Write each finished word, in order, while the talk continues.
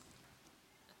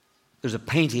There's a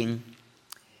painting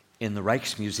in the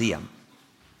Rijksmuseum.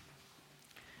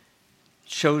 It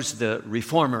shows the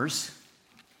reformers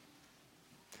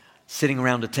sitting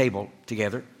around a table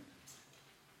together,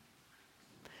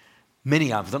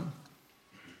 many of them,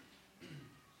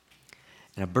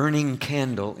 and a burning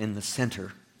candle in the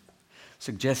center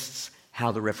suggests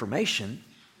how the Reformation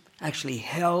actually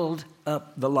held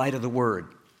up the light of the Word.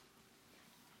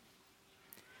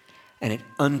 And it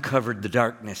uncovered the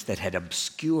darkness that had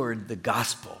obscured the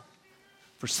gospel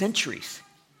for centuries.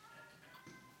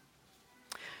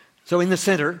 So in the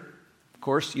center, of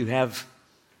course, you have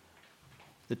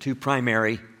the two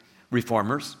primary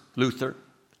reformers, Luther,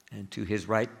 and to his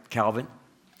right, Calvin,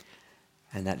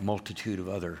 and that multitude of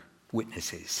other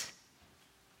witnesses.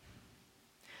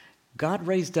 God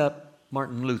raised up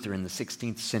Martin Luther in the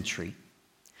 16th century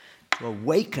to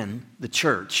awaken the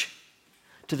church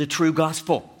to the true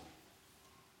gospel.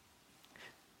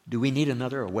 Do we need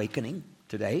another awakening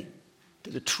today to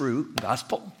the true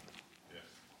gospel? Yes.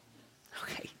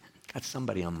 Okay, got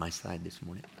somebody on my side this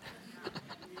morning.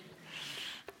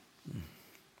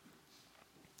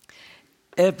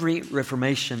 Every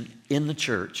Reformation in the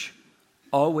church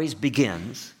always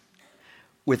begins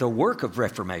with a work of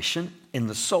reformation in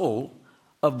the soul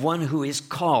of one who is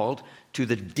called to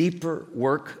the deeper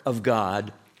work of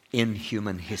God in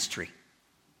human history.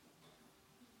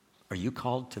 Are you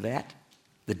called to that?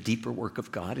 The deeper work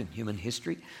of God in human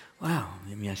history? Wow,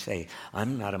 I say,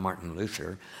 I'm not a Martin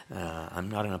Luther. I'm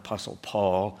not an Apostle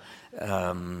Paul.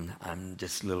 I'm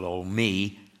just little old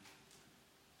me.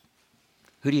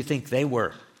 Who do you think they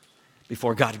were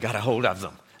before God got a hold of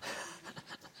them?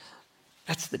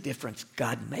 That's the difference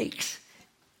God makes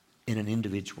in an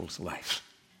individual's life.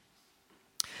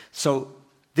 So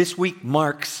this week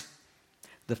marks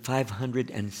the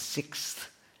 506th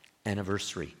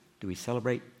anniversary. Do we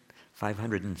celebrate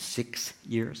 506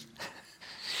 years?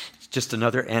 It's just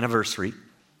another anniversary.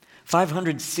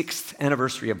 506th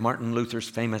anniversary of Martin Luther's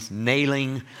famous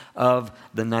nailing of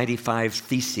the 95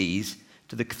 Theses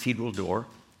to the cathedral door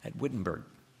at Wittenberg,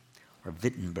 or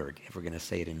Wittenberg, if we're going to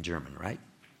say it in German, right?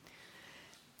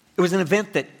 It was an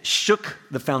event that shook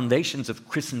the foundations of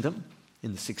Christendom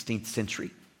in the 16th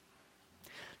century.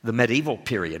 The medieval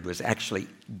period was actually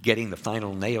getting the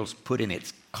final nails put in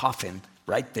its coffin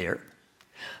right there,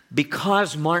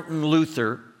 because Martin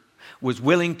Luther was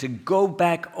willing to go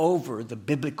back over the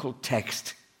biblical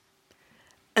text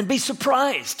and be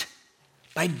surprised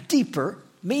by deeper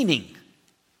meaning.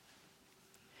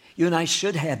 You and I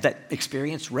should have that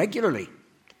experience regularly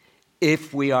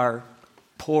if we are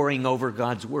poring over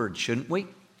God's Word, shouldn't we?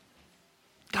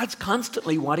 God's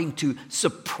constantly wanting to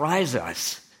surprise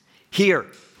us here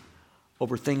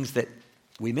over things that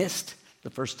we missed the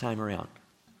first time around,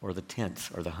 or the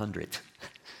 10th, or the 100th.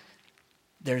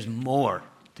 There's more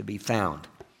to be found.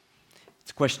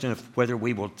 It's a question of whether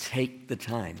we will take the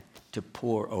time to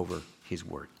pore over His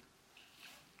Word.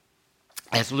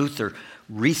 As Luther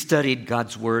restudied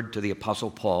God's Word to the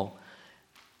Apostle Paul,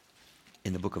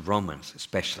 in the book of Romans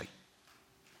especially,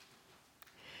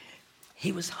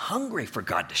 he was hungry for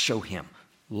God to show him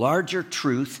larger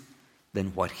truth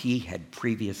than what he had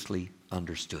previously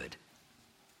understood.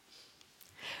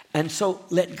 And so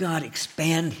let God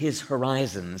expand His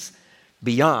horizons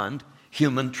beyond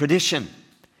human tradition,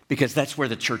 because that's where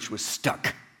the church was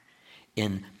stuck,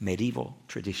 in medieval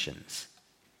traditions,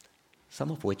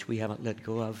 some of which we haven't let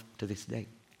go of to this day.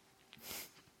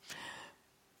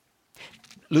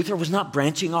 Luther was not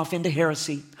branching off into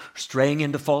heresy, straying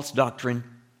into false doctrine.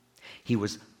 He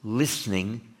was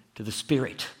listening to the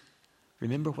Spirit.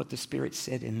 Remember what the Spirit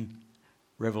said in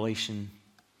Revelation?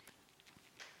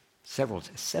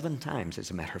 7 times,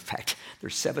 as a matter of fact.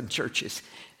 There's 7 churches.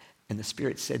 And the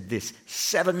Spirit said this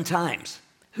 7 times.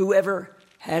 Whoever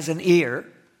has an ear,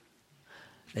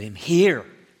 let him hear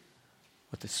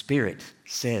what the Spirit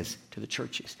says to the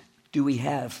churches. Do we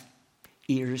have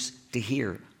ears to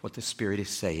hear what the Spirit is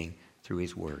saying through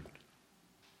His Word?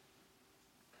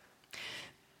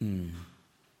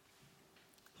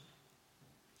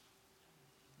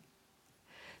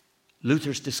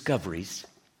 Luther's discoveries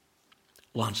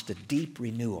launched a deep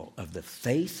renewal of the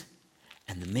faith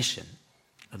and the mission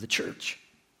of the church.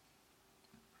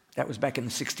 That was back in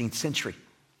the 16th century.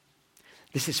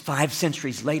 This is 5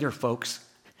 centuries later, folks.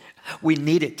 We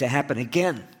need it to happen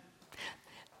again.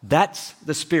 That's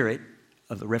the spirit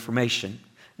of the Reformation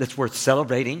that's worth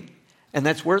celebrating and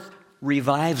that's worth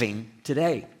reviving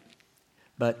today.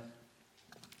 But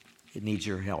it needs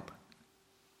your help.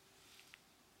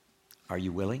 Are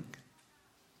you willing?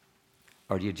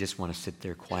 Or do you just want to sit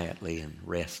there quietly and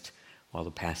rest while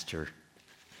the pastor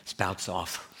spouts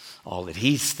off all that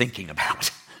he's thinking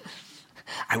about?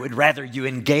 I would rather you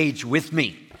engage with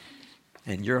me.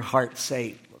 And your heart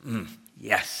say,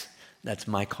 yes, that's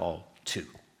my call too.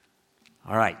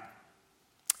 All right.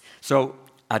 So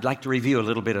I'd like to review a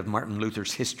little bit of Martin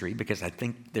Luther's history because I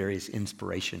think there is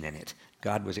inspiration in it.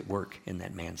 God was at work in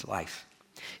that man's life.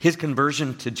 His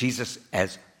conversion to Jesus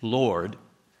as Lord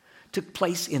took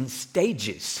place in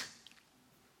stages.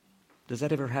 Does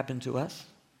that ever happen to us?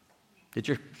 Did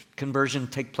your conversion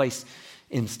take place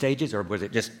in stages, or was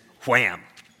it just wham?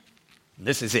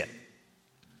 This is it.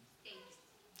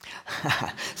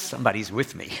 Somebody's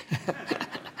with me.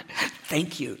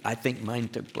 Thank you. I think mine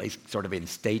took place sort of in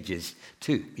stages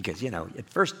too, because, at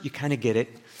first you kind of get it,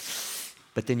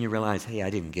 but then you realize, hey, I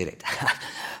didn't get it.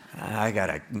 I got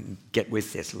to get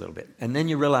with this a little bit. And then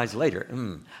you realize later,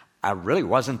 I really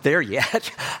wasn't there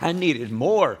yet. I needed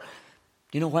more.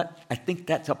 You know what? I think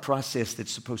that's a process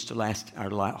that's supposed to last our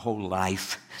whole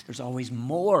life. There's always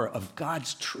more of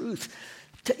God's truth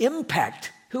to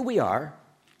impact who we are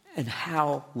and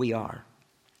how we are.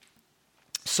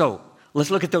 So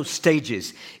let's look at those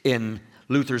stages in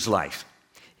Luther's life.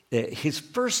 His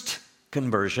first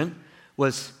conversion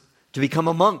was to become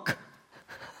a monk.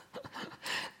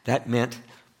 That meant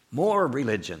more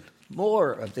religion,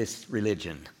 more of this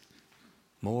religion,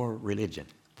 more religion.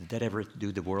 Did that ever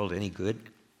do the world any good?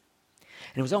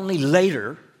 And it was only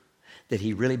later that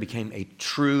he really became a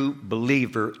true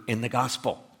believer in the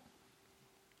gospel.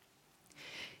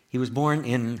 He was born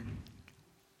in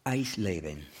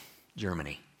Eisleben,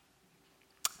 Germany,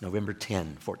 November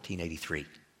 10, 1483,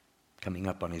 coming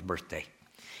up on his birthday.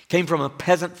 Came from a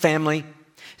peasant family.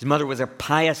 His mother was a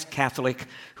pious Catholic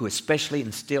who especially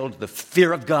instilled the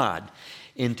fear of God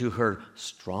into her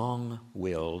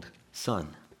strong-willed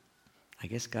son. I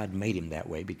guess God made him that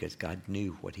way because God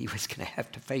knew what he was going to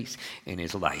have to face in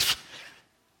his life.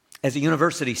 As a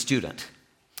university student,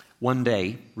 one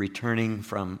day, returning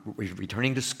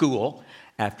to school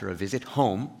after a visit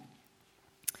home,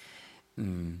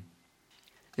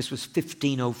 this was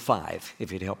 1505,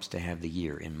 if it helps to have the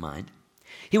year in mind.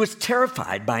 He was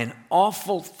terrified by an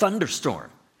awful thunderstorm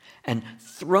and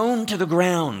thrown to the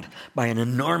ground by an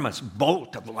enormous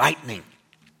bolt of lightning.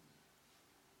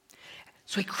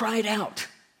 So he cried out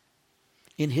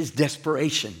in his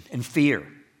desperation and fear,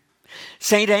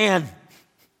 "Saint Anne,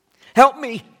 help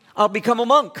me, I'll become a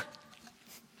monk."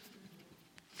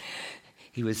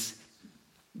 He was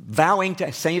vowing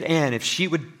to Saint Anne, if she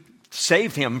would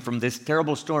save him from this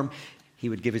terrible storm, he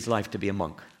would give his life to be a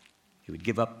monk. He would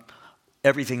give up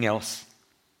everything else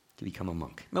to become a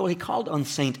monk. Well, he called on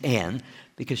Saint Anne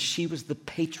because she was the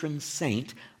patron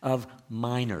saint of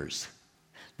miners.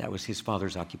 That was his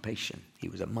father's occupation. He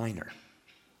was a miner.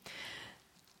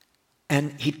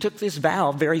 And he took this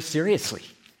vow very seriously.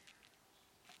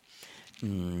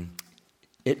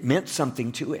 It meant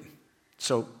something to him.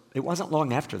 So it wasn't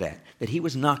long after that he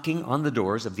was knocking on the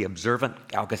doors of the observant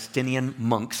Augustinian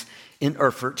monks in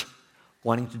Erfurt,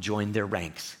 wanting to join their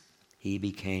ranks. He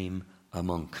became a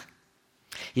monk.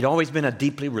 He'd always been a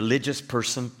deeply religious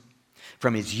person.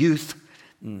 From his youth,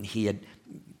 he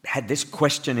had this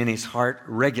question in his heart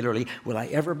regularly: will I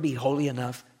ever be holy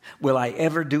enough? Will I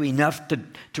ever do enough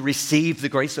to receive the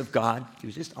grace of God? He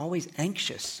was just always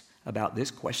anxious about this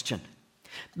question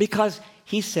because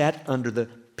he sat under the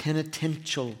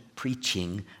penitential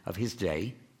preaching of his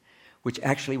day, which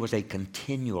actually was a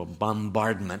continual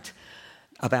bombardment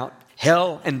about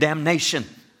hell and damnation.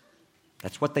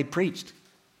 That's what they preached.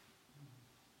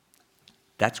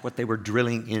 That's what they were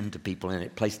drilling into people, and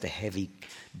it placed a heavy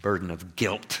burden of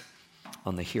guilt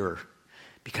on the hearer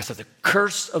because of the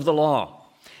curse of the law.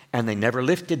 And they never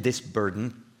lifted this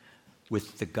burden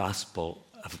with the gospel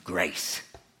of grace.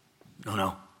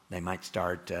 No. They might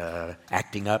start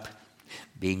acting up,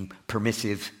 being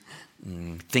permissive,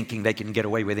 thinking they can get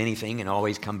away with anything and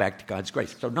always come back to God's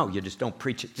grace. So no, you just don't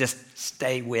preach it. Just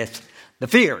stay with the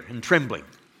fear and trembling.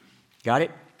 Got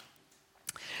it?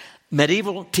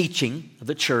 Medieval teaching of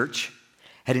the church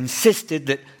had insisted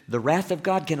that the wrath of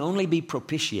God can only be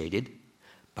propitiated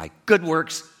by good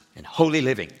works and holy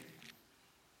living.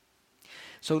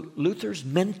 So Luther's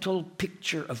mental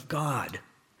picture of God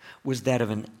was that of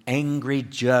an angry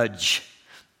judge,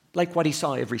 like what he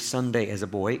saw every Sunday as a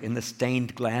boy in the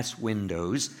stained glass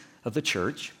windows of the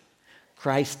church.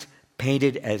 Christ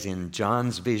painted as in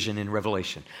John's vision in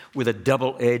Revelation, with a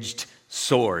double-edged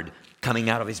sword coming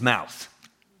out of his mouth.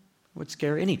 Would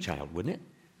scare any child, wouldn't it?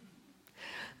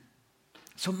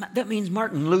 So that means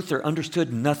Martin Luther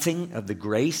understood nothing of the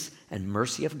grace and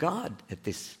mercy of God at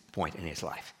this point in his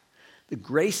life. The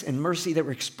grace and mercy that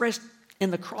were expressed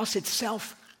in the cross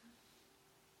itself.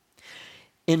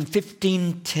 In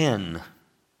 1510,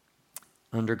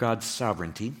 under God's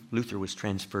sovereignty, Luther was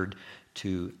transferred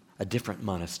to a different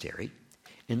monastery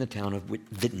in the town of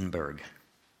Wittenberg.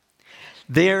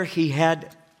 There he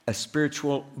had a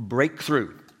spiritual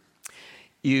breakthrough.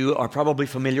 You are probably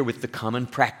familiar with the common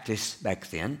practice back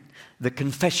then, the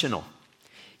confessional.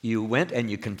 You went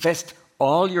and you confessed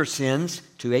all your sins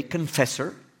to a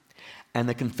confessor, and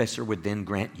the confessor would then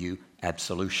grant you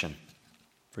absolution,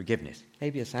 forgiveness,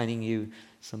 maybe assigning you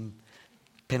some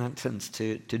penitence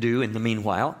to do in the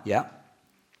meanwhile. Yeah.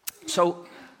 So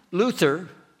Luther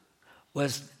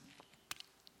was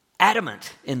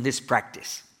adamant in this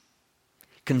practice,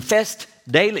 confessed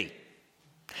daily,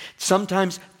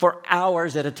 sometimes for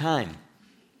hours at a time.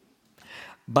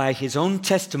 By his own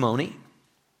testimony,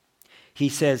 he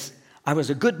says, I was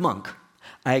a good monk.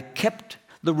 I kept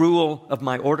the rule of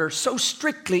my order so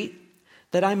strictly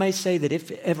that I may say that if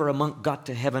ever a monk got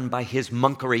to heaven by his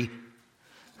monkery,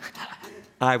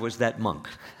 I was that monk.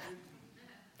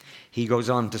 He goes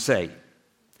on to say,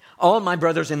 all my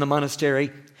brothers in the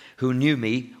monastery who knew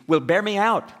me will bear me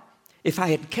out. If I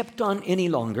had kept on any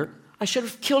longer, I should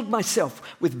have killed myself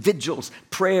with vigils,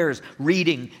 prayers,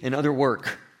 reading, and other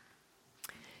work.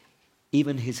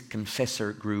 Even his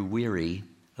confessor grew weary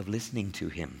of listening to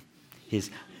him, his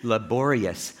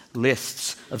laborious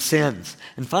lists of sins,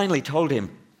 and finally told him,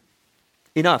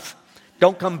 enough.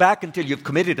 Don't come back until you've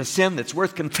committed a sin that's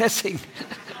worth confessing.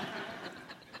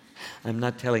 I'm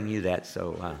not telling you that,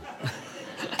 so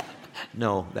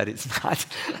no, that is not.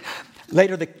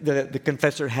 Later, the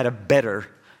confessor had a better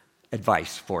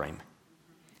advice for him.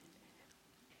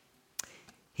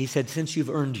 He said, since you've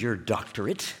earned your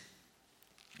doctorate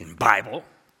in Bible,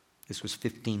 this was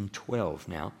 1512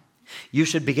 now, you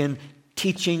should begin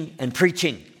teaching and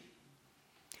preaching.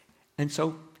 And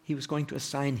so he was going to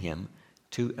assign him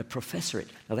to a professorate.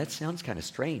 Now that sounds kind of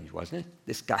strange, wasn't it?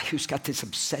 This guy who's got this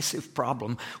obsessive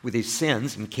problem with his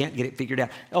sins and can't get it figured out.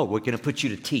 Oh, we're going to put you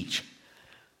to teach.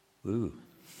 Ooh.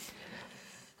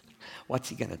 What's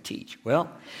he going to teach? Well,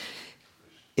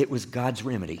 it was God's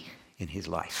remedy in his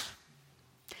life.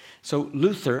 So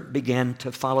Luther began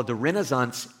to follow the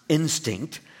Renaissance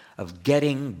instinct of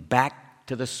getting back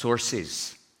to the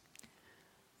sources,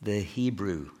 the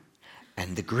Hebrew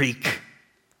and the Greek.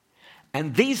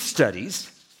 And these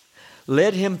studies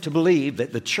led him to believe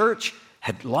that the church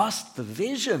had lost the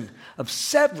vision of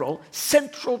several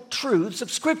central truths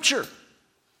of Scripture.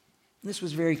 This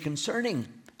was very concerning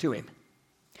to him.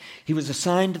 He was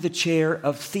assigned the chair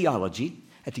of theology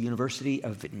at the University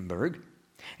of Wittenberg,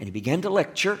 and he began to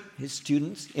lecture his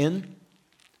students in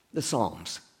the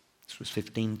Psalms. This was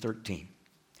 1513.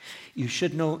 You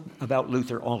should know about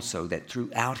Luther also that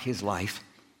throughout his life,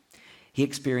 he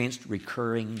experienced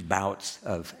recurring bouts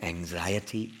of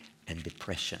anxiety and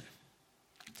depression.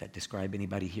 Does that describe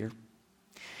anybody here?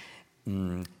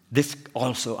 This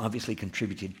also obviously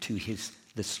contributed to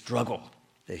the struggle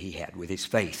that he had with his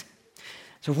faith.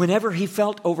 So whenever he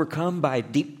felt overcome by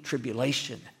deep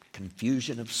tribulation,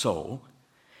 confusion of soul,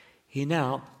 he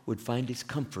now would find his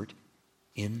comfort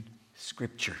in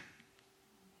Scripture.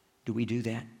 Do we do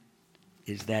that?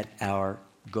 Is that our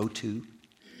go-to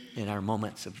in our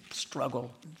moments of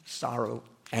struggle, sorrow,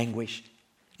 anguish?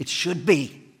 It should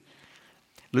be.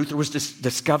 Luther was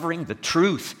discovering the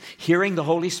truth, hearing the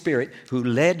Holy Spirit who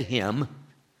led him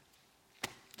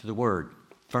to the Word.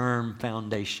 Firm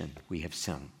foundation, we have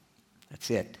sung. That's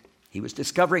it. He was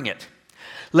discovering it.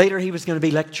 Later, he was going to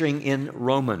be lecturing in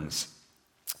Romans,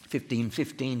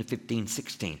 1515 to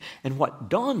 1516. And what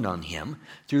dawned on him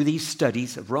through these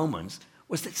studies of Romans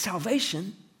was that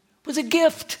salvation was a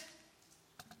gift.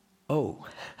 Oh,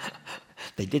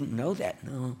 they didn't know that.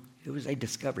 No, it was a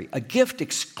discovery. A gift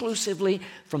exclusively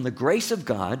from the grace of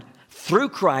God through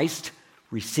Christ,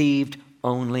 received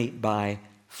only by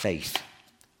faith.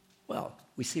 Well,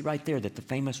 we see right there that the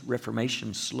famous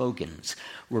Reformation slogans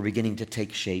were beginning to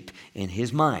take shape in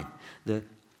his mind. The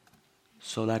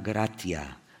sola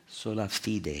gratia, sola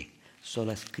fide,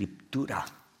 sola scriptura.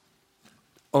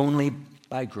 Only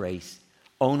by grace,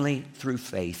 only through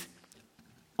faith,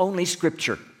 only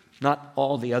Scripture, not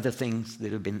all the other things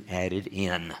that have been added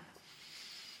in.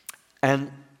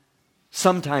 And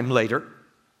sometime later,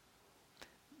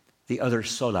 the other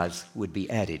solas would be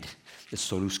added. The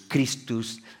solus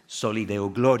Christus, soli Deo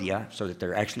gloria, so that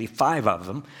there are actually 5 of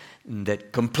them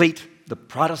that complete the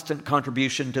Protestant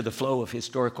contribution to the flow of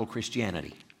historical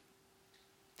Christianity.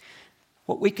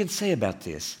 What we can say about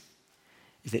this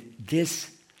is that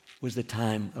this was the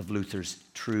time of Luther's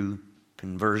true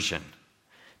conversion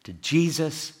to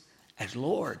Jesus as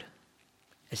Lord,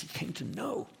 as he came to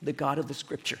know the God of the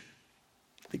Scripture,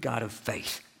 the God of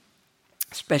faith,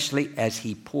 especially as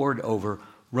he pored over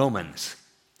Romans.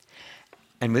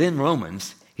 And within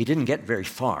Romans, he didn't get very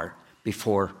far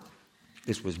before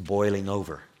this was boiling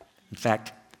over. In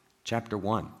fact, chapter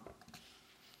 1,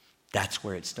 that's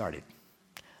where it started.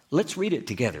 Let's read it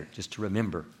together just to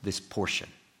remember this portion.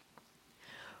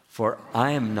 For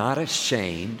I am not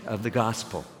ashamed of the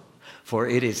gospel, for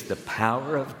it is the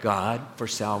power of God for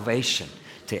salvation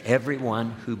to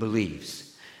everyone who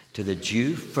believes, to the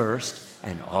Jew first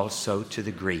and also to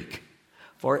the Greek.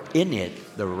 For in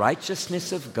it the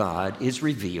righteousness of God is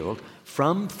revealed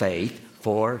from faith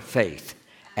for faith,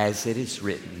 as it is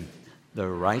written, the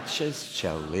righteous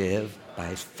shall live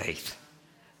by faith.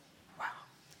 Wow.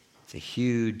 It's a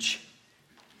huge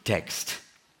text.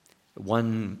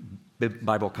 One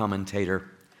Bible commentator,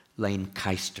 Lane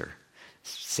Keister,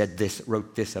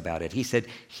 wrote this about it. He said,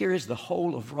 here is the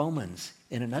whole of Romans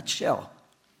in a nutshell.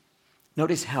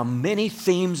 Notice how many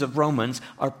themes of Romans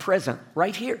are present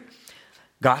right here.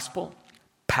 Gospel,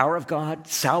 power of God,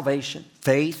 salvation,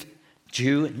 faith,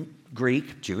 Jew and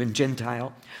Greek, Jew and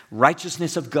Gentile,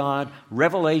 righteousness of God,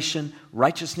 revelation,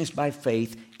 righteousness by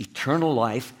faith, eternal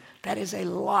life. That is a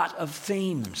lot of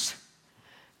themes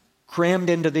crammed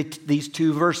into these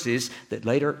two verses that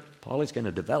later Paul is going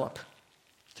to develop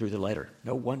through the letter.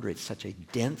 No wonder it's such a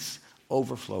dense,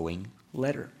 overflowing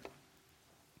letter.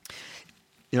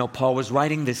 You know, Paul was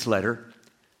writing this letter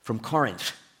from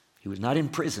Corinth. He was not in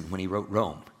prison when he wrote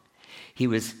Rome. He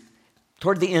was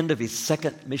toward the end of his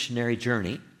second missionary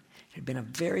journey. It had been a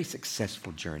very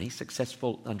successful journey,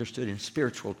 successful understood in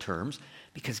spiritual terms,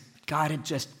 because God had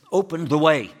just opened the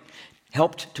way,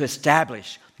 helped to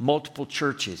establish multiple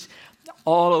churches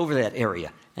all over that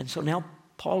area. And so now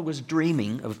Paul was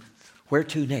dreaming of where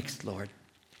to next, Lord.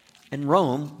 And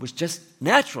Rome was just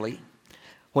naturally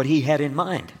what he had in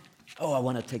mind. Oh, I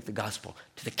want to take the gospel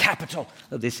to the capital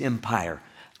of this empire.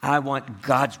 I want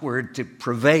God's word to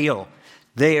prevail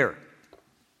there.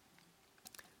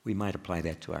 We might apply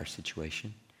that to our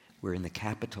situation. We're in the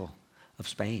capital of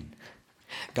Spain.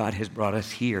 God has brought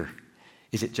us here.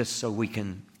 Is it just so we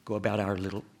can go about our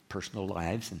little personal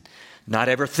lives and not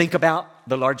ever think about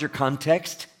the larger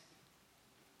context?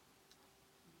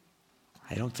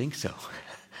 I don't think so.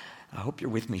 I hope you're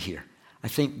with me here. I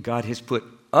think God has put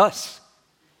us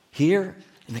here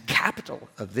in the capital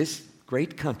of this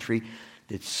great country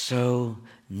that so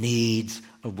needs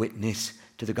a witness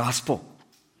to the gospel.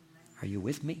 Are you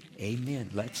with me? Amen.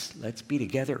 Let's be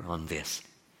together on this.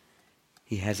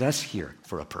 He has us here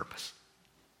for a purpose.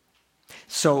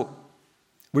 So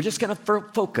we're just going to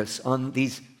focus on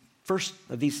these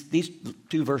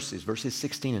two verses, verses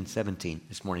 16 and 17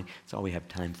 this morning. That's all we have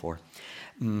time for.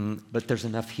 But there's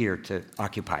enough here to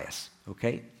occupy us,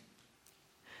 okay?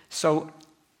 So,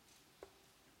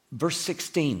 verse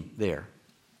 16 there.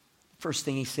 First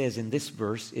thing he says in this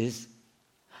verse is,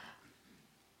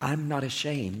 I'm not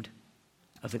ashamed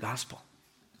of the gospel.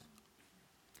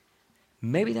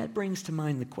 Maybe that brings to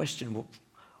mind the question, well,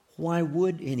 why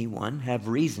would anyone have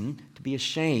reason to be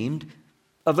ashamed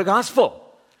of the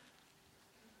gospel?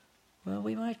 Well,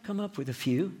 we might come up with a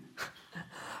few.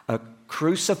 A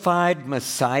crucified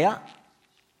Messiah.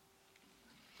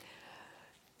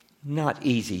 Not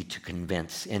easy to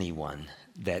convince anyone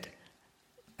that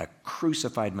a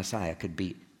crucified Messiah could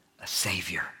be a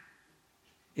savior.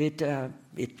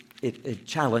 It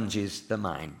challenges the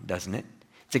mind, doesn't it?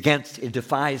 It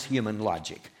defies human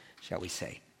logic, shall we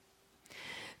say.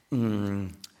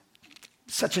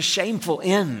 Such a shameful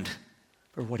end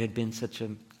for what had been such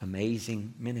an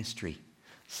amazing ministry,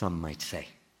 some might say.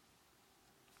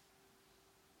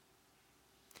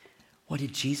 What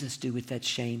did Jesus do with that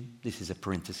shame? This is a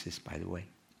parenthesis, by the way.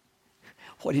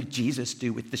 What did Jesus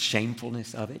do with the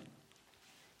shamefulness of it?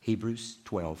 Hebrews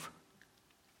 12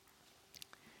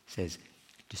 says,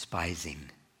 despising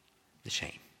the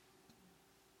shame.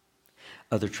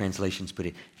 Other translations put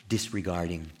it,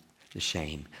 disregarding the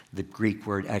shame. The Greek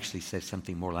word actually says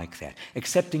something more like that.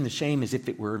 Accepting the shame as if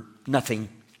it were nothing.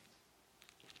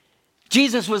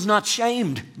 Jesus was not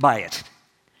shamed by it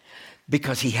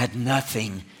because he had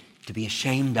nothing to be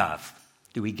ashamed of.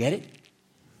 Do we get it?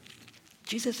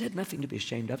 Jesus had nothing to be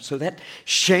ashamed of. So that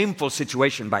shameful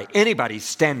situation by anybody's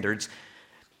standards,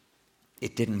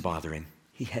 it didn't bother him.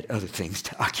 He had other things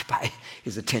to occupy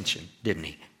his attention, didn't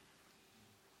he?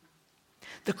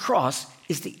 The cross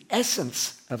is the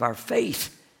essence of our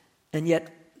faith, and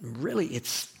yet really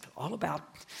it's all about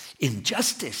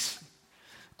injustice,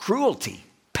 cruelty,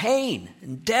 pain,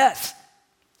 and death.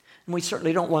 And we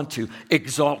certainly don't want to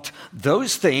exalt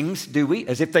those things, do we,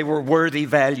 as if they were worthy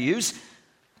values,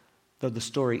 though the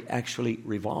story actually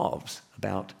revolves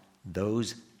about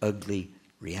those ugly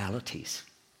realities.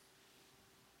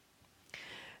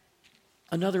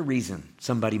 Another reason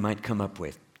somebody might come up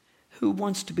with: who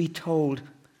wants to be told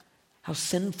how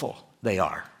sinful they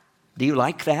are? Do you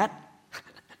like that?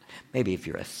 Maybe if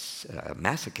you're a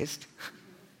masochist.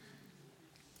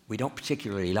 We don't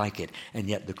particularly like it, and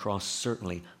yet the cross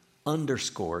certainly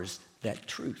underscores that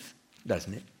truth,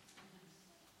 doesn't it?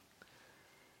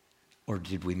 Or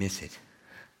did we miss it?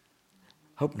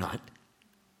 Hope not.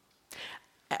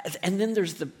 And then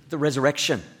there's the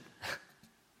resurrection.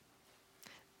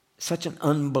 Such an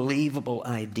unbelievable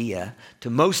idea to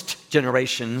most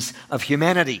generations of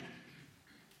humanity.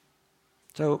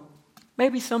 So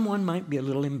maybe someone might be a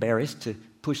little embarrassed to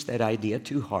push that idea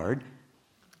too hard.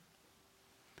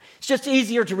 It's just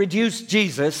easier to reduce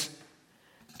Jesus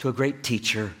to a great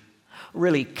teacher,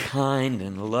 really kind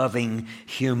and loving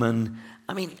human.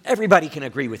 I mean, everybody can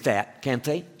agree with that, can't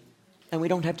they? And we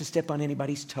don't have to step on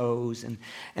anybody's toes,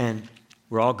 and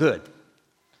we're all good.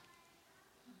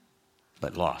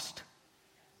 But lost.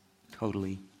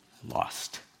 Totally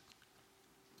lost.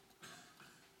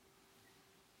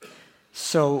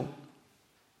 So,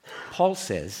 Paul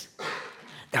says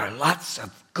there are lots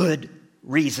of good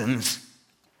reasons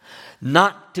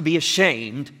not to be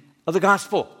ashamed of the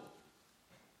gospel.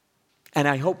 And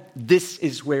I hope this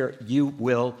is where you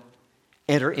will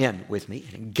enter in with me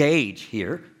and engage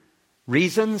here.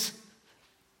 Reasons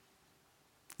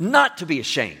not to be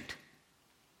ashamed,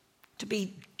 to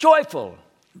be joyful,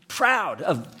 proud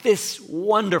of this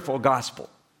wonderful gospel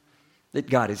that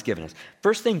God has given us.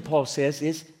 First thing Paul says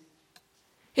is,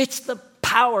 it's the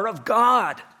power of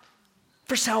God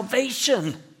for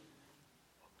salvation.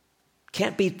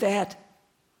 Can't beat that.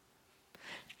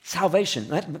 Salvation,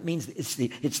 that means it's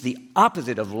the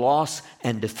opposite of loss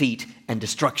and defeat and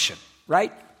destruction,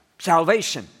 right?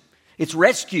 Salvation. It's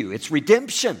rescue. It's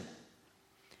redemption.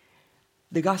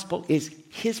 The gospel is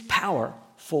his power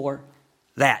for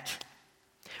that.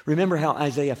 Remember how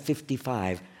Isaiah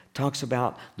 55 talks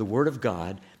about the word of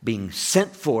God being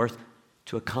sent forth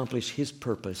to accomplish his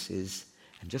purposes.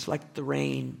 And just like the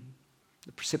rain,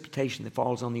 the precipitation that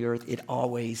falls on the earth, it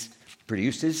always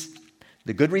produces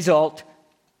the good result.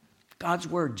 God's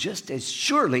word just as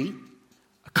surely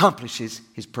accomplishes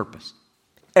his purpose.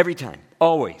 Every time,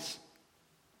 always.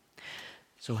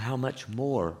 So how much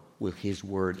more will his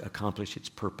word accomplish its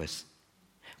purpose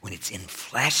when it's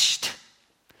enfleshed?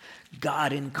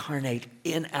 God incarnate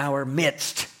in our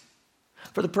midst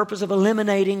for the purpose of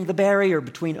eliminating the barrier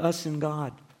between us and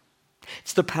God.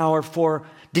 It's the power for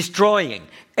destroying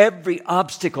every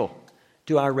obstacle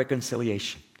to our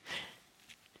reconciliation,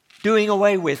 doing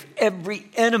away with every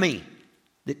enemy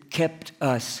that kept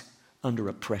us under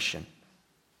oppression.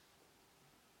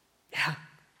 Yeah.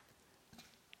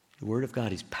 The Word of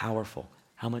God is powerful.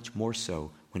 How much more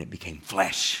so when it became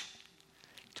flesh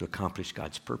to accomplish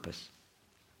God's purpose?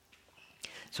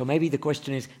 So maybe the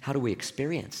question is, how do we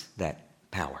experience that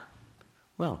power?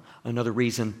 Well, another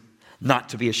reason not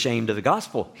to be ashamed of the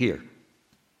gospel here.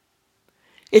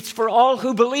 It's for all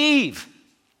who believe.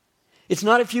 It's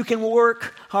not if you can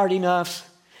work hard enough,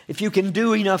 if you can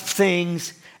do enough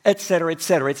things, etc.,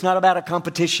 etc. It's not about a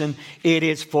competition. It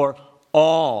is for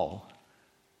all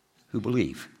who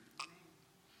believe.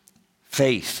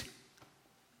 Faith.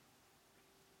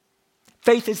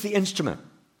 Faith is the instrument.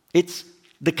 It's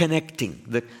the connecting,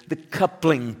 the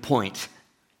coupling point.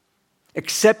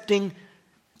 Accepting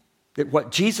that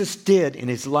what Jesus did in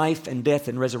his life and death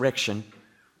and resurrection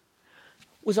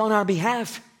was on our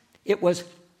behalf. It was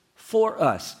for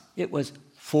us. It was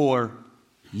for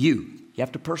you. You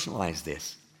have to personalize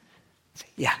this. Say,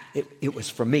 yeah, it was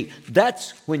for me.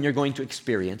 That's when you're going to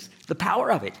experience the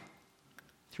power of it,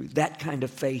 through that kind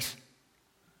of faith.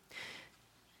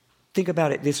 Think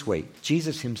about it this way.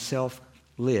 Jesus himself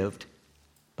lived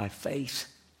by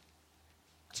faith.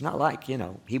 It's not like,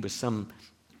 he was some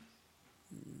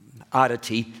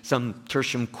oddity, some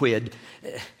tertium quid,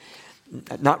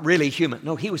 not really human.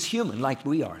 No, he was human like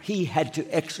we are. He had to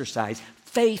exercise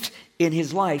faith in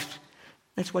his life.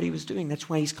 That's what he was doing. That's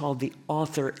why he's called the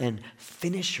author and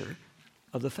finisher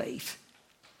of the faith.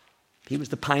 He was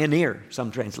the pioneer,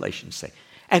 some translations say.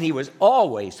 And he was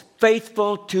always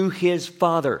faithful to his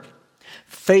Father,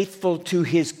 faithful to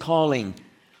his calling,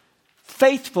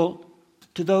 faithful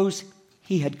to those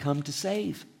he had come to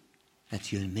save.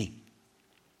 That's you and me.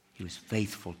 He was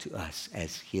faithful to us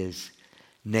as his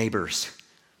neighbors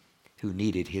who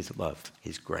needed his love,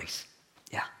 his grace.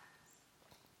 Yeah.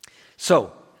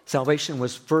 So, salvation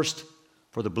was first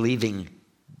for the believing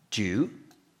Jew,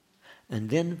 and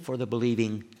then for the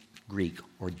believing Greek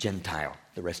or Gentile,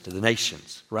 the rest of the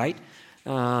nations, right?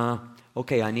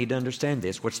 Okay, I need to understand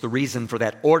this. What's the reason for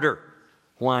that order?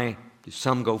 Why do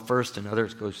some go first and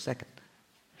others go second?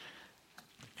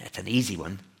 That's an easy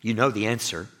one. You know the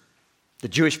answer. The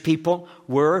Jewish people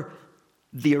were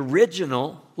the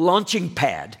original launching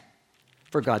pad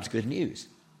for God's good news.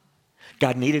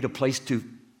 God needed a place to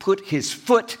put his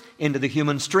foot into the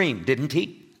human stream, didn't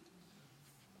he?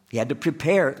 He had to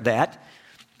prepare that.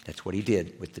 That's what he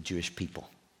did with the Jewish people,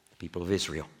 the people of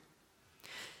Israel.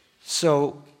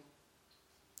 So,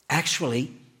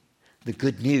 actually, the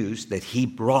good news that he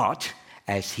brought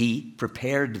as he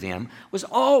prepared them was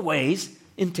always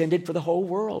intended for the whole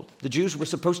world. The Jews were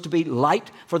supposed to be light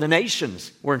for the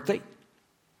nations, weren't they?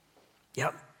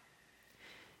 Yep.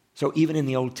 So even in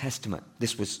the Old Testament,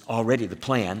 this was already the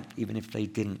plan, even if they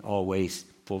didn't always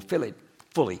fulfill it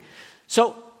fully.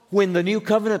 So when the new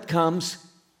covenant comes,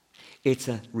 it's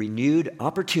a renewed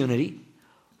opportunity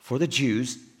for the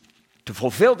Jews to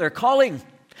fulfill their calling,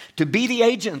 to be the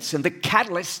agents and the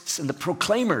catalysts and the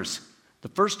proclaimers, the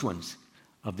first ones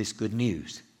of this good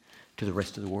news to the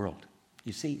rest of the world.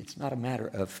 You see, it's not a matter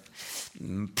of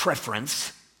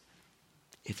preference.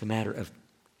 It's a matter of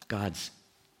God's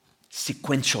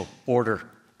sequential order,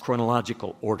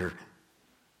 chronological order.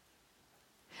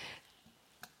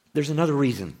 There's another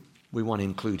reason we want to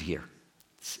include here.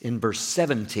 It's in verse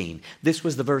 17. This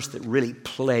was the verse that really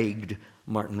plagued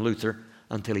Martin Luther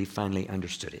until he finally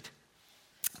understood it.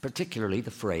 Particularly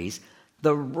the phrase,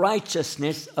 the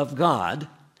righteousness of God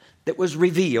that was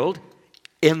revealed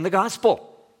in the gospel.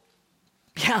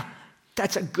 Yeah,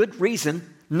 that's a good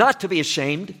reason not to be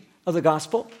ashamed of the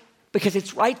gospel, because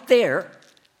it's right there.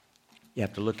 You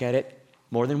have to look at it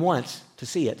more than once to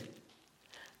see it.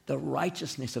 The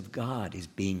righteousness of God is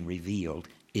being revealed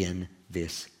in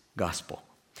this gospel.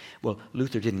 Well,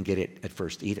 Luther didn't get it at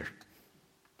first either.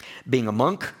 Being a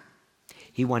monk,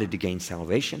 he wanted to gain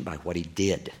salvation by what he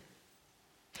did.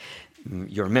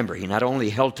 You remember, he not only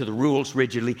held to the rules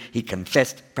rigidly, he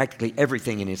confessed practically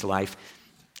everything in his life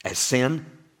as sin,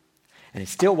 and it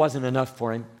still wasn't enough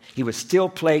for him. He was still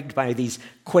plagued by these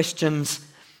questions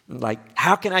like,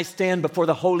 how can I stand before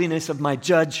the holiness of my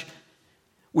judge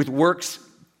with works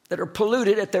that are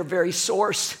polluted at their very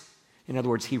source? In other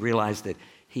words, he realized that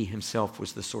he himself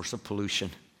was the source of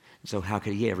pollution. So how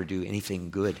could he ever do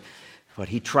anything good? What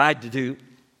he tried to do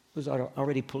was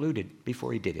already polluted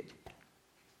before he did it.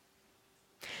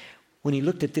 When he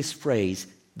looked at this phrase,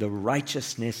 the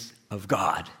righteousness of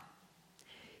God,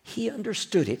 he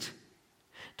understood it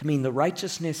to mean the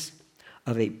righteousness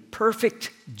of a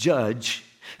perfect judge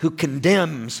who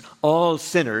condemns all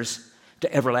sinners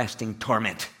to everlasting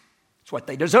torment. It's what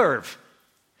they deserve.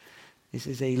 This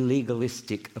is a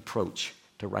legalistic approach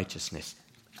to righteousness.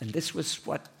 And this was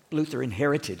what Luther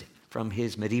inherited from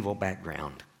his medieval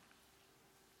background.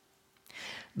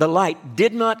 The light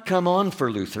did not come on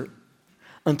for Luther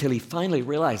until he finally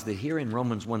realized that here in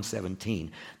Romans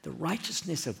 1:17, the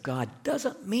righteousness of God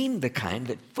doesn't mean the kind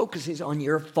that focuses on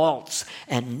your faults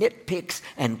and nitpicks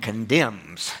and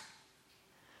condemns.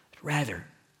 But rather,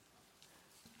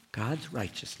 God's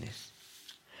righteousness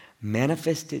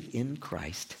manifested in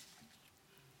Christ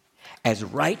as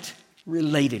right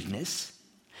relatedness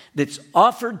that's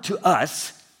offered to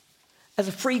us as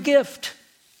a free gift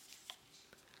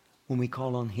when we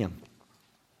call on him.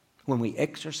 When we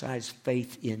exercise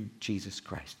faith in Jesus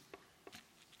Christ.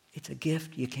 It's a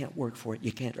gift. You can't work for it.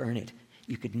 You can't earn it.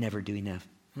 You could never do enough.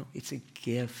 No, it's a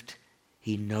gift.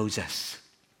 He knows us.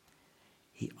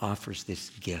 He offers this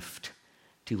gift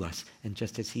to us. And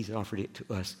just as he's offered it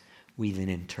to us, we then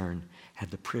in turn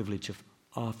have the privilege of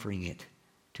offering it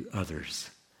to others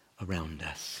around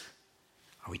us.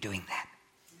 Are we doing that?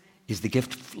 Is the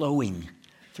gift flowing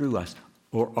through us?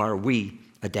 Or are we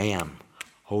a dam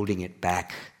holding it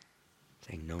back?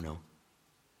 Saying, no.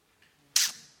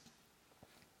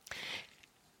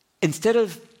 Instead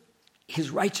of his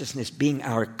righteousness being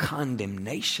our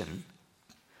condemnation,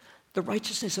 the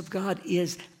righteousness of God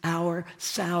is our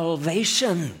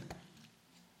salvation.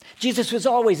 Jesus was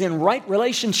always in right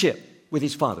relationship with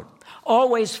his Father,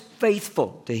 always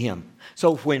faithful to him.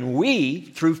 So when we,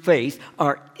 through faith,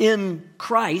 are in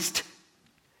Christ,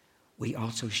 we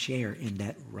also share in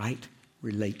that right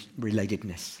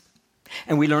relatedness.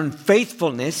 And we learn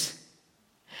faithfulness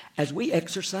as we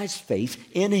exercise faith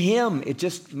in him. It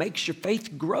just makes your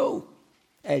faith grow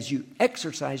as you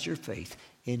exercise your faith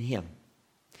in him.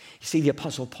 You see, the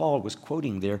Apostle Paul was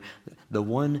quoting there, the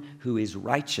one who is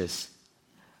righteous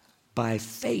by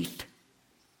faith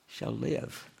shall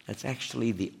live. That's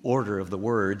actually the order of the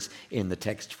words in the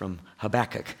text from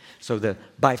Habakkuk. So the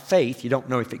by faith, you don't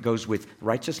know if it goes with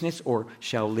righteousness or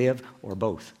shall live or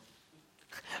both.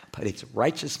 But it's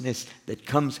righteousness that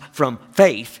comes from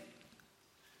faith.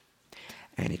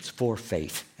 And it's for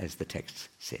faith, as the text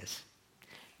says.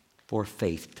 For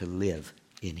faith to live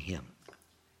in him.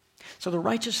 So the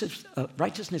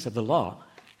righteousness of the law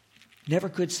never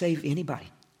could save anybody.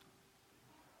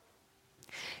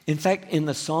 In fact, in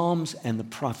the Psalms and the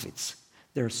prophets,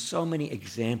 there are so many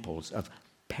examples of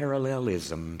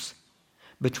parallelisms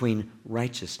between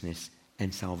righteousness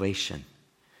and salvation.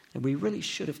 And we really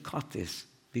should have caught this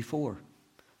before.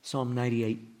 Psalm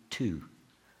 98:2.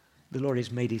 The Lord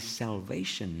has made his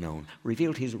salvation known,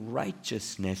 revealed his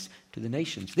righteousness to the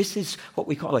nations. This is what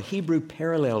we call a Hebrew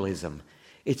parallelism.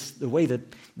 It's the way that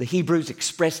the Hebrews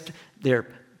expressed their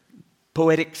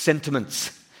poetic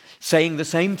sentiments, saying the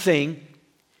same thing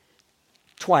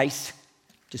twice,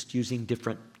 just using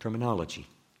different terminology.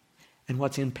 And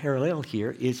what's in parallel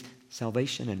here is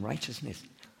salvation and righteousness.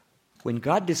 When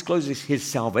God discloses his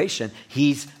salvation,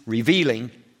 he's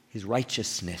revealing his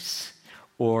righteousness.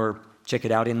 Or check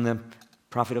it out in the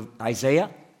prophet of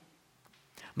Isaiah.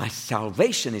 My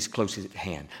salvation is close at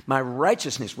hand. My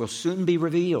righteousness will soon be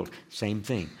revealed. Same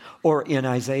thing. Or in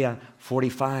Isaiah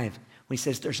 45, when he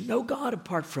says, there's no God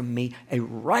apart from me, a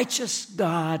righteous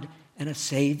God and a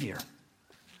Savior.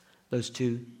 Those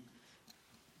two,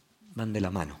 man de la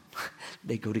mano.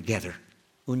 They go together.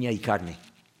 Uña y carne.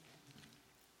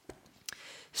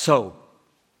 So,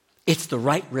 it's the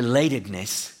right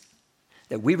relatedness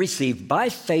that we receive by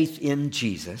faith in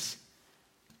Jesus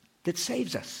that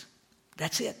saves us.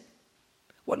 That's it.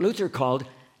 What Luther called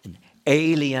an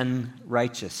alien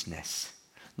righteousness.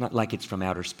 Not like it's from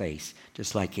outer space,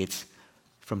 just like it's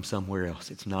from somewhere else.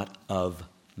 It's not of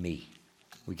me.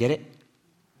 We get it?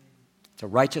 It's a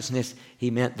righteousness,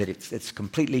 he meant that it's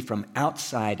completely from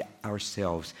outside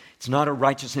ourselves. It's not a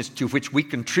righteousness to which we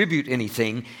contribute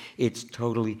anything. It's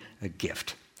totally a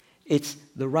gift. It's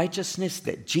the righteousness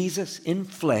that Jesus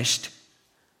infleshed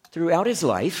throughout his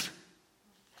life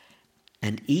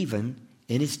and even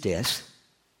in his death.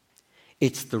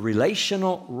 It's the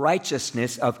relational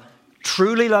righteousness of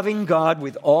truly loving God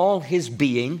with all his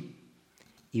being,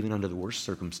 even under the worst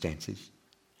circumstances,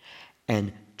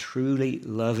 and truly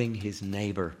loving his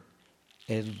neighbor,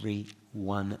 every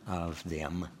one of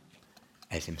them,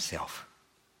 as himself.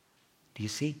 Do you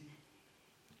see?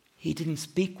 He didn't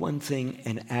speak one thing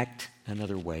and act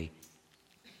another way.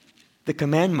 The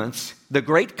commandments, the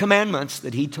great commandments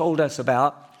that he told us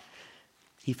about,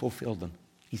 he fulfilled them.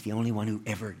 He's the only one who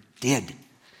ever did.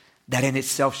 That in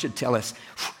itself should tell us,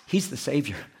 he's the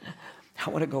Savior.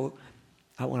 I want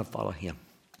to follow him.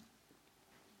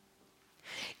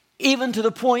 Even to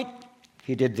the point,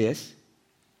 he did this,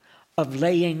 of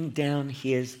laying down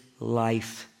his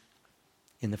life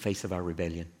in the face of our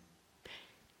rebellion.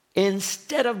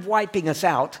 Instead of wiping us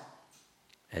out,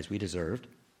 as we deserved.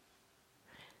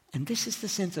 And this is the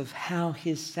sense of how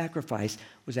his sacrifice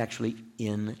was actually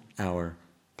in our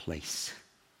place.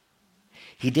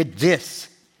 He did this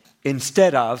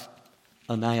instead of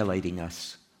annihilating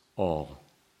us all.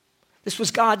 This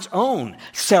was God's own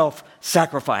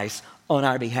self-sacrifice on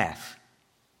our behalf.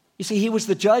 You see, he was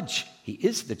the judge. He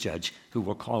is the judge who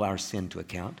will call our sin to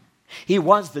account. He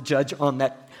was the judge on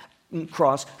that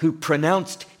cross who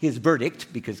pronounced his verdict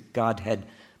because God had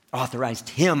authorized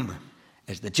him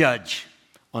as the judge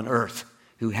on earth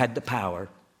who had the power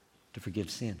to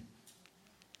forgive sin.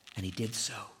 And he did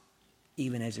so.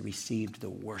 Even as he received the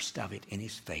worst of it in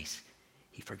his face,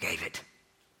 he forgave it.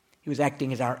 He was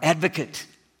acting as our advocate,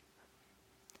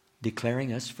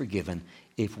 declaring us forgiven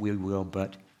if we will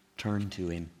but turn to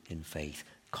him in faith,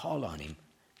 call on him,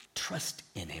 trust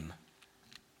in him.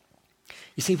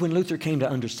 You see, when Luther came to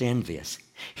understand this,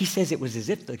 he says it was as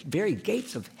if the very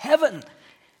gates of heaven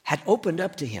had opened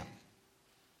up to him.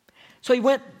 So he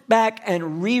went back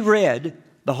and reread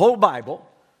the whole Bible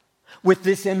with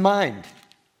this in mind.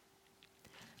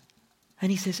 And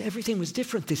he says everything was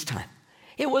different this time.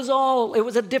 It was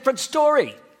a different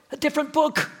story, a different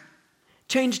book.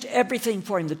 Changed everything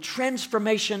for him. The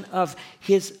transformation of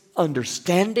his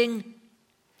understanding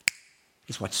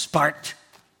is what sparked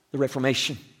the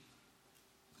Reformation.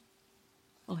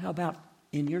 Well, how about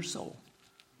in your soul?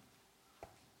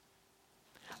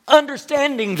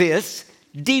 Understanding this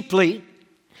deeply,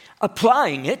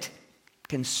 applying it,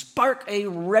 can spark a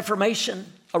reformation,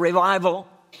 a revival,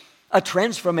 a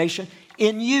transformation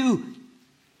in you,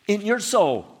 in your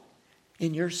soul,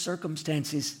 in your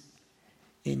circumstances,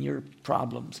 in your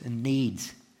problems and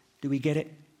needs. Do we get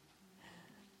it?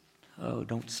 Oh,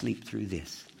 don't sleep through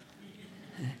this.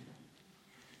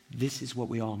 This is what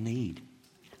we all need.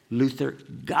 Luther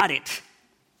got it.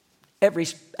 Every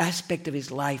aspect of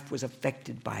his life was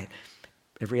affected by it.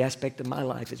 Every aspect of my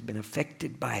life has been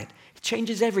affected by it. It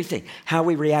changes everything. How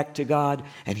we react to God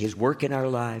and his work in our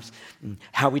lives,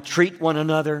 how we treat one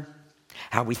another,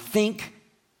 how we think,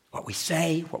 what we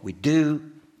say, what we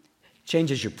do. It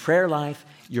changes your prayer life,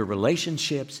 your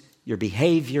relationships, your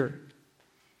behavior.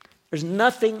 There's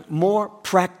nothing more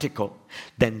practical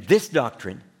than this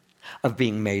doctrine of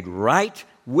being made right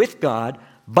with God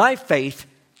by faith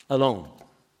alone.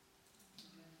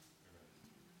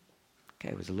 Okay,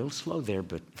 it was a little slow there,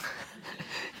 but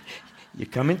you're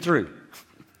coming through.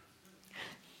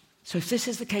 So if this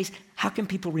is the case, how can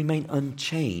people remain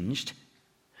unchanged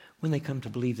when they come to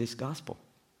believe this gospel?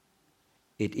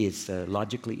 It is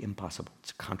logically impossible.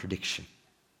 It's a contradiction.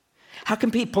 How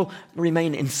can people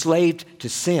remain enslaved to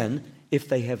sin if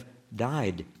they have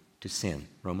died to sin?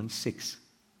 Romans 6.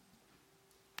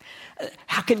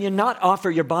 How can you not offer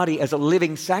your body as a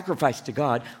living sacrifice to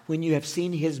God when you have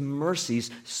seen his mercies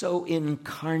so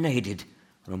incarnated?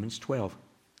 Romans 12.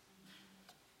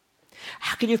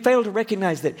 How can you fail to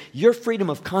recognize that your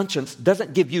freedom of conscience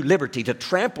doesn't give you liberty to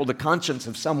trample the conscience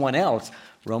of someone else?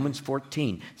 Romans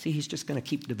 14. See, he's just going to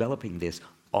keep developing this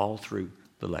all through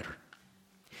the letter.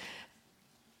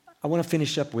 I want to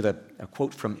finish up with a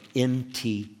quote from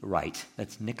N.T. Wright.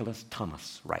 That's Nicholas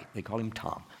Thomas Wright. They call him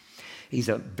Tom. He's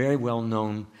a very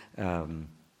well-known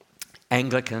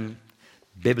Anglican,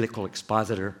 biblical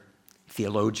expositor,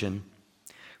 theologian,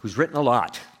 who's written a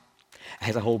lot.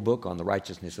 Has a whole book on the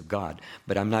righteousness of God,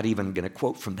 but I'm not even going to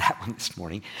quote from that one this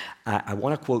morning. I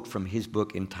want to quote from his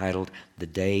book entitled The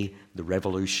Day the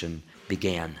Revolution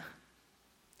Began,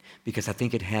 because I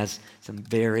think it has some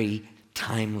very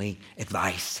timely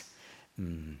advice,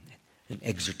 an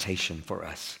exhortation for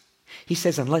us. He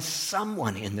says, unless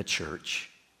someone in the church,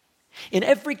 in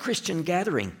every Christian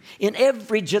gathering, in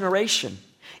every generation,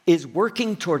 is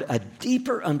working toward a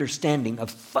deeper understanding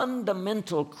of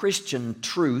fundamental Christian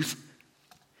truth,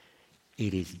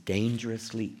 it is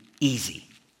dangerously easy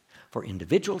for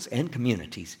individuals and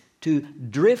communities to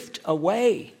drift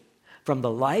away from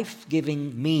the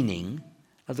life-giving meaning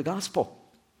of the gospel.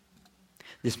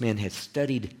 This man has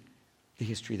studied the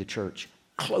history of the church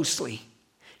closely.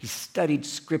 He's studied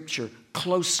Scripture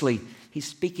closely. He's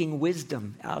speaking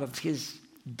wisdom out of his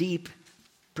deep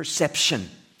perception.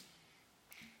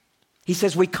 He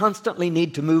says we constantly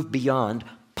need to move beyond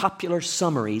popular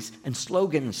summaries and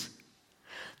slogans.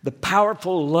 The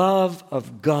powerful love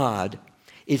of God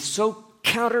is so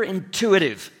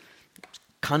counterintuitive,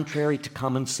 contrary to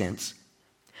common sense,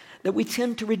 that we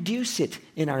tend to reduce it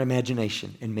in our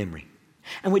imagination and memory.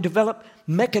 And we develop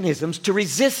mechanisms to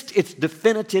resist its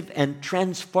definitive and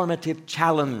transformative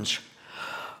challenge.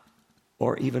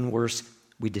 Or even worse,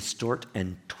 we distort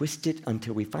and twist it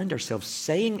until we find ourselves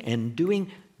saying and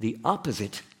doing the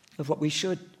opposite of what we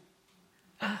should.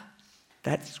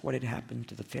 That's what had happened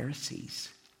to the Pharisees.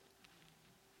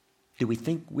 Do we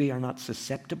think we are not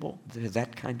susceptible to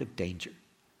that kind of danger?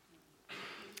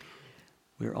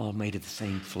 We're all made of the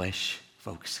same flesh,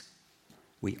 folks.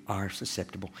 We are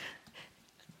susceptible.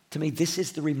 To me, this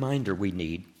is the reminder we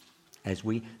need as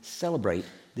we celebrate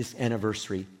this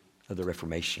anniversary of the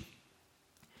Reformation.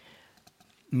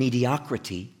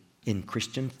 Mediocrity in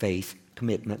Christian faith,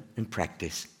 commitment, and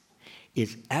practice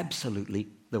is absolutely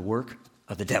the work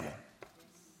of the devil.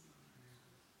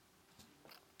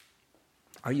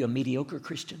 Are you a mediocre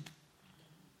Christian?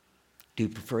 Do you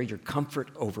prefer your comfort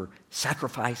over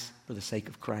sacrifice for the sake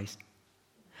of Christ?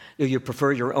 Do you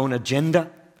prefer your own agenda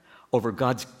over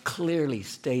God's clearly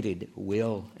stated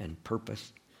will and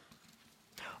purpose?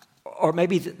 Or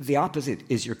maybe the opposite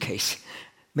is your case.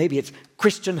 Maybe it's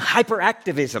Christian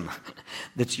hyperactivism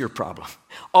that's your problem.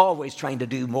 Always trying to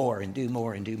do more and do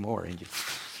more and do more. And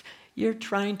you're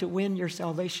trying to win your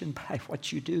salvation by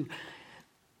what you do.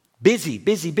 Busy,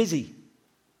 busy, busy.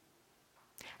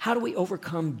 How do we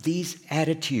overcome these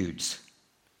attitudes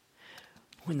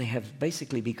when they have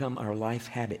basically become our life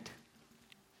habit?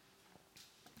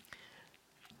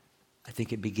 I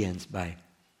think it begins by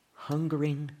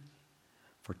hungering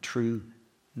for true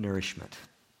nourishment.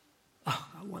 Oh,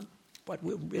 I want what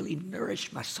will really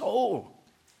nourish my soul,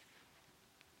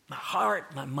 my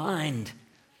heart, my mind,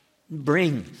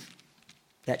 bring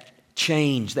that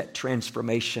change, that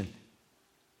transformation.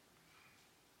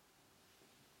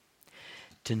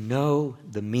 To know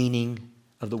the meaning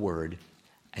of the word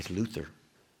as Luther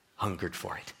hungered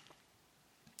for it.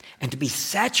 And to be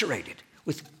saturated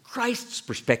with Christ's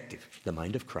perspective, the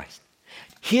mind of Christ.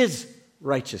 His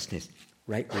righteousness,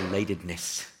 right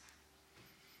relatedness.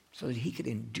 So that he could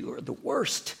endure the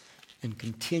worst and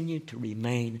continue to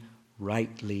remain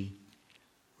rightly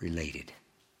related.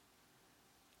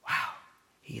 Wow,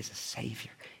 he is a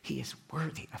Savior. He is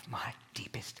worthy of my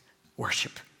deepest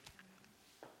worship.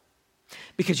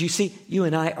 Because you see, you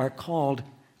and I are called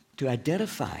to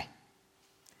identify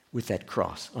with that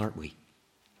cross, aren't we?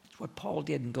 what Paul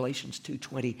did in Galatians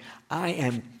 2:20. I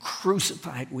am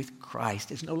crucified with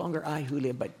Christ. It's no longer I who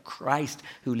live, but Christ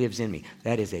who lives in me.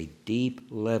 That is a deep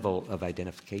level of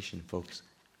identification, folks.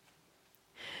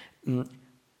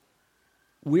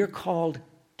 We're called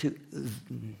to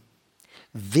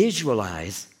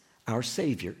visualize our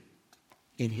Savior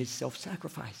in his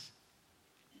self-sacrifice.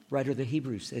 Writer of the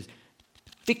Hebrews says,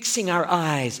 fixing our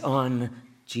eyes on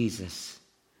Jesus,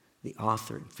 the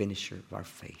author and finisher of our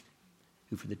faith,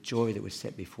 who for the joy that was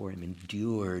set before him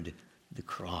endured the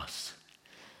cross.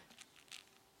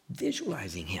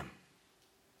 Visualizing him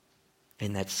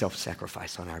in that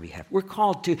self-sacrifice on our behalf. We're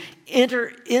called to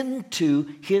enter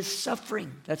into his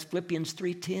suffering. That's Philippians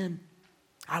 3:10.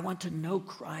 I want to know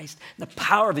Christ, the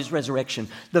power of his resurrection,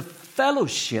 the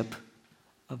fellowship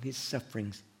of his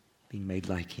sufferings, being made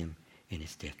like him in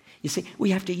his death. You see, we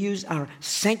have to use our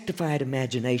sanctified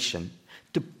imagination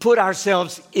to put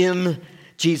ourselves in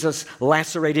Jesus'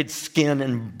 lacerated skin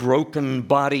and broken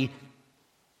body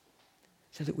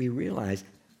so that we realize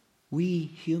we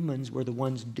humans were the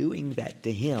ones doing that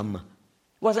to him.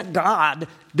 It wasn't God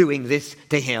doing this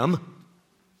to him.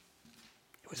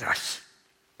 It was us.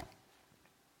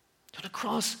 So the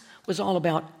cross was all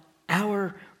about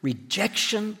our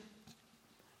rejection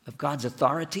of God's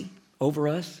authority over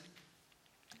us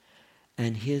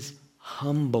and his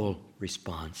humble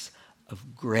response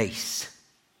of grace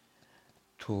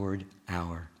toward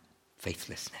our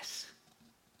faithlessness.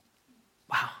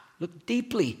 Wow, look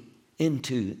deeply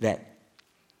into that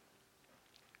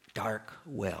dark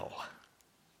well.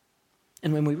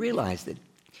 And when we realize that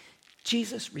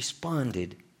Jesus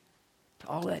responded to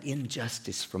all that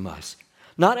injustice from us,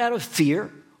 not out of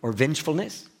fear or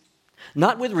vengefulness,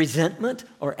 not with resentment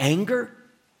or anger,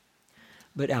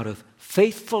 but out of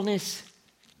faithfulness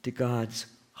to God's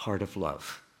heart of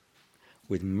love,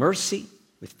 with mercy,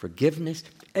 with forgiveness,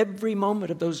 every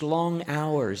moment of those long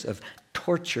hours of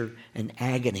torture and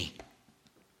agony.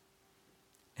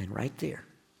 And right there,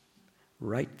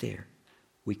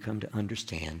 we come to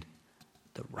understand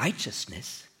the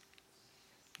righteousness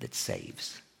that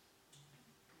saves.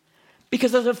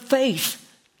 Because of the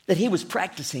faith that he was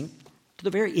practicing to the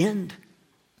very end.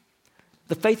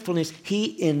 The faithfulness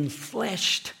he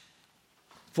enfleshed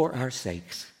for our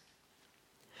sakes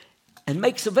and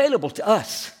makes available to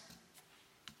us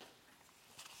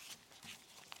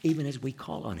even as we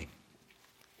call on him.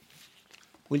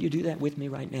 Will you do that with me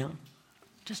right now?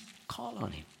 Just call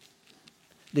on him.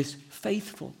 This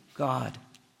faithful God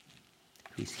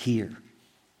who's here,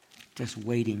 just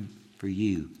waiting for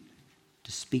you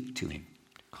to speak to him,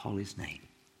 to call his name.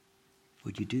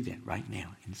 Would you do that right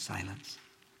now in silence?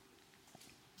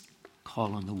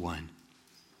 Call on the one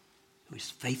who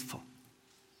is faithful,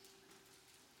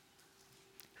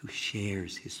 who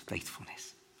shares his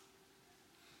faithfulness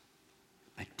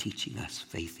by teaching us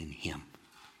faith in him,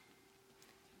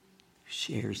 who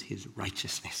shares his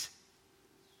righteousness,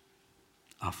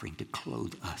 offering to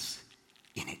clothe us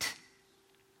in it,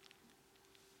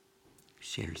 who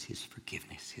shares his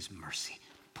forgiveness, his mercy,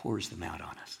 pours them out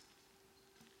on us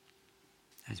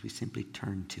as we simply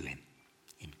turn to him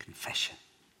in confession.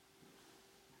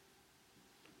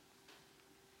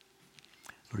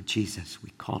 Lord Jesus,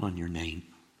 we call on your name.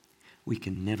 We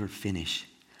can never finish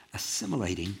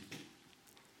assimilating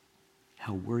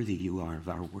how worthy you are of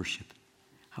our worship,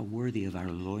 how worthy of our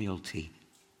loyalty,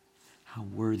 how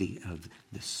worthy of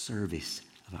the service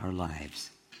of our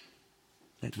lives,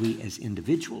 that we as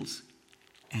individuals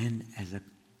and as a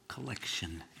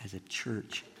collection, as a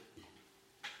church,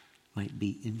 might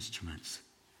be instruments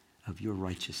of your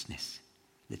righteousness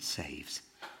that saves.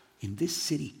 In this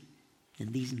city,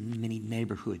 in these many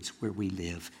neighborhoods where we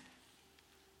live,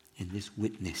 in this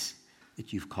witness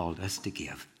that you've called us to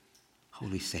give,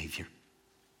 Holy Savior,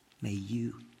 may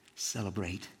you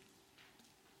celebrate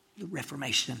the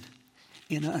Reformation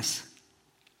in us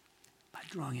by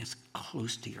drawing us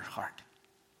close to your heart,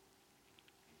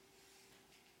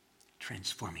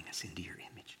 transforming us into your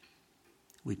image.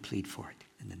 We plead for it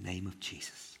in the name of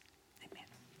Jesus.